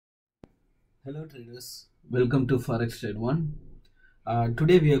Hello traders, welcome to Forex Trade 1.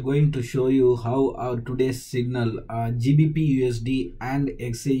 Today we are going to show you how our today's signal GBPUSD and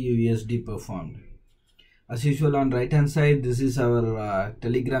Xauusd performed. As usual, on right hand side, this is our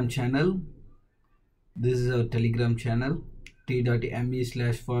Telegram channel. This is our Telegram channel.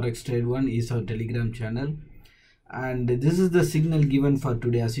 t.me/ForexTrade1 is our Telegram channel. And this is the signal given for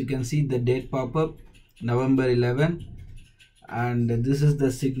today. As you can see, the date pop up November 11. And this is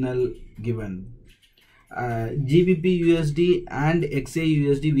the signal given. GBPUSD and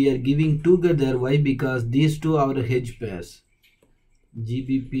Xauusd we are giving together. Why? Because these two are hedge pairs.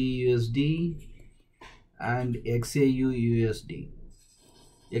 GBPUSD and Xauusd.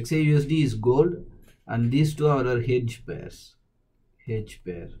 Xauusd is gold and these two are our hedge pairs.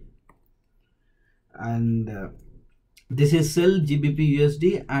 And this is sell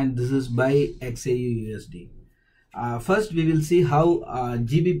GBPUSD and this is buy Xauusd. First we will see how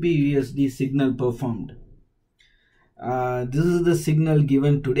GBPUSD signal performed. This is the signal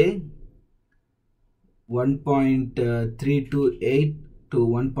given today, 1.328 to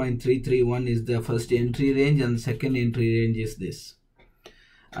 1.331 is the first entry range and second entry range is this.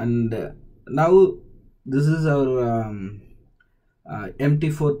 And now this is our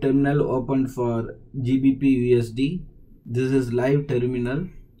MT4 terminal opened for GBPUSD. This is live terminal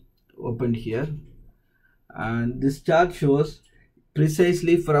opened here. And this chart shows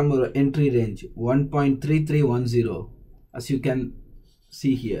precisely from our entry range 1.3310, as you can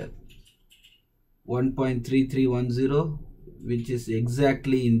see here, 1.3310, which is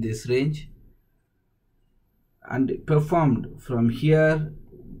exactly in this range, and it performed from here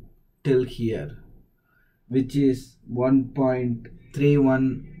till here, which is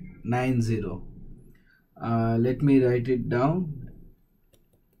 1.3190. Let me write it down.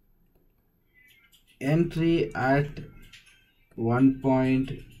 Entry at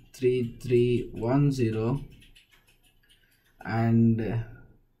 1.3310 and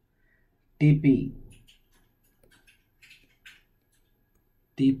TP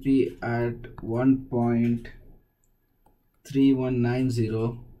at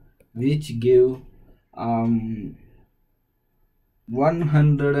 1.3190, which give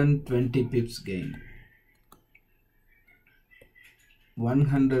 120 pips gain.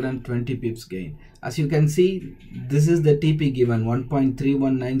 120 pips gain. As you can see, this is the TP given,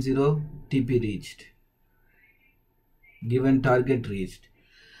 1.3190 TP reached, given target reached.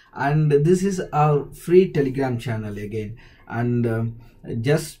 And this is our free Telegram channel again. And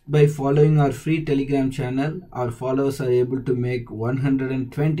just by following our free Telegram channel, our followers are able to make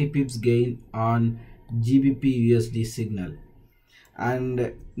 120 pips gain on GBPUSD signal.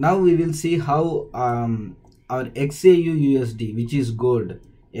 And now we will see how our Xauusd, which is gold,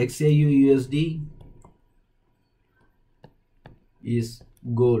 Xauusd is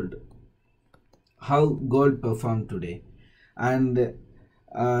gold, how gold performed today. And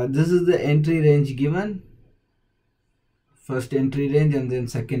this is the entry range given, first entry range and then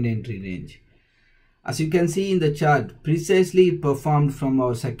second entry range. As you can see in the chart, precisely performed from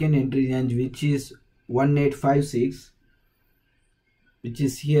our second entry range, which is 1856, which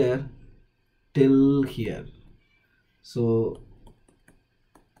is here till here. So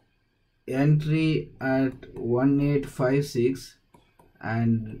entry at 1856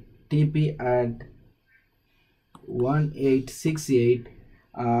 and TP at 1868,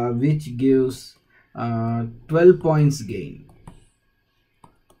 which gives 12 points gain.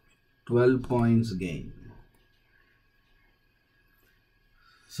 12 points gain.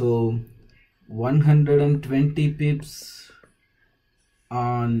 So 120 pips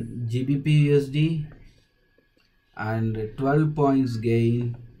on GBPUSD and 12 points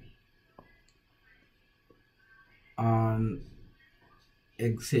gain on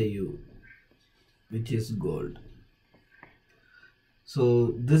Xau, which is gold.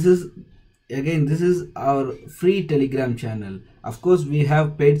 So this is our free Telegram channel. Of course, we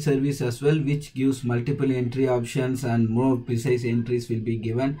have paid service as well, which gives multiple entry options and more precise entries will be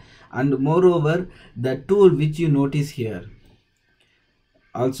given. And moreover, the tool which you notice here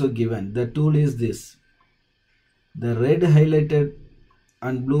also given. The tool is this, the red highlighted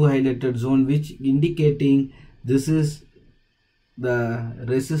and blue highlighted zone, which indicating this is the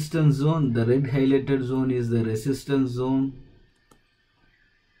resistance zone. The red highlighted zone is the resistance zone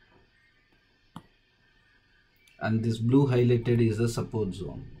and this blue highlighted is the support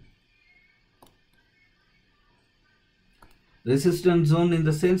zone. Resistance zone in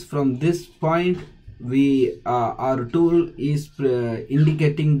the sense, from this point we our tool is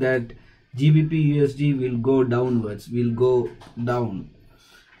indicating that GBPUSD will go downwards, will go down,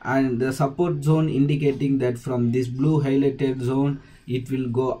 and the support zone indicating that from this blue highlighted zone it will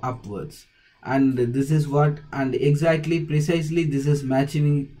go upwards. and this is what, and exactly precisely this is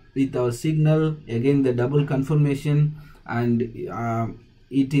matching with our signal. Again the double confirmation, and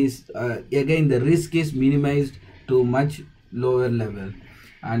it is again the risk is minimized to much lower level,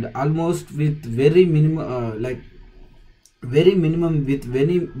 and almost with very minimum very minimum, with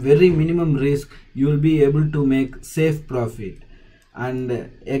very minimum risk, you will be able to make safe profit. And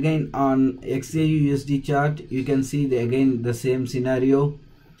again on Xauusd chart you can see again the same scenario.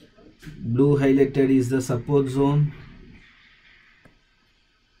 Blue highlighted is the support zone,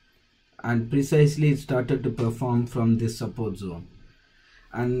 and precisely it started to perform from this support zone.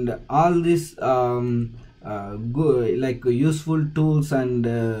 And all this useful tools and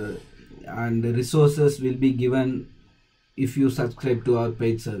resources will be given if you subscribe to our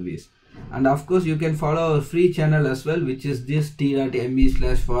paid service. And of course you can follow our free channel as well, which is this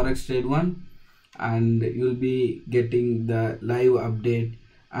t.me/forextrade1, and you'll be getting the live update.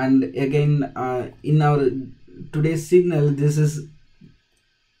 And again in our today's signal, this is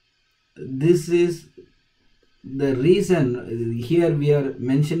the reason. Here we are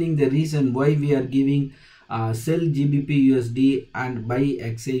mentioning the reason why we are giving sell Gbpusd and buy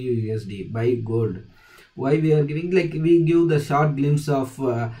Xauusd, buy gold. Why we are giving, like we give the short glimpse of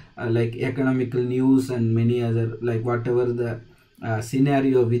like economical news and many other, like whatever the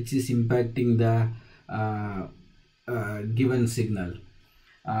scenario which is impacting the given signal.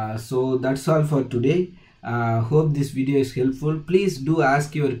 So that's all for today. Hope this video is helpful. Please do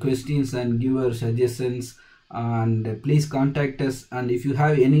ask your questions and give your suggestions, and please contact us. And if you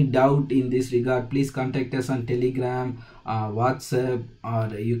have any doubt in this regard, please contact us on Telegram, WhatsApp,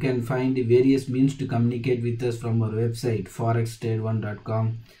 or you can find various means to communicate with us from our website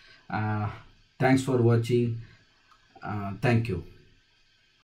forextrade1.com. Thanks for watching. Thank you.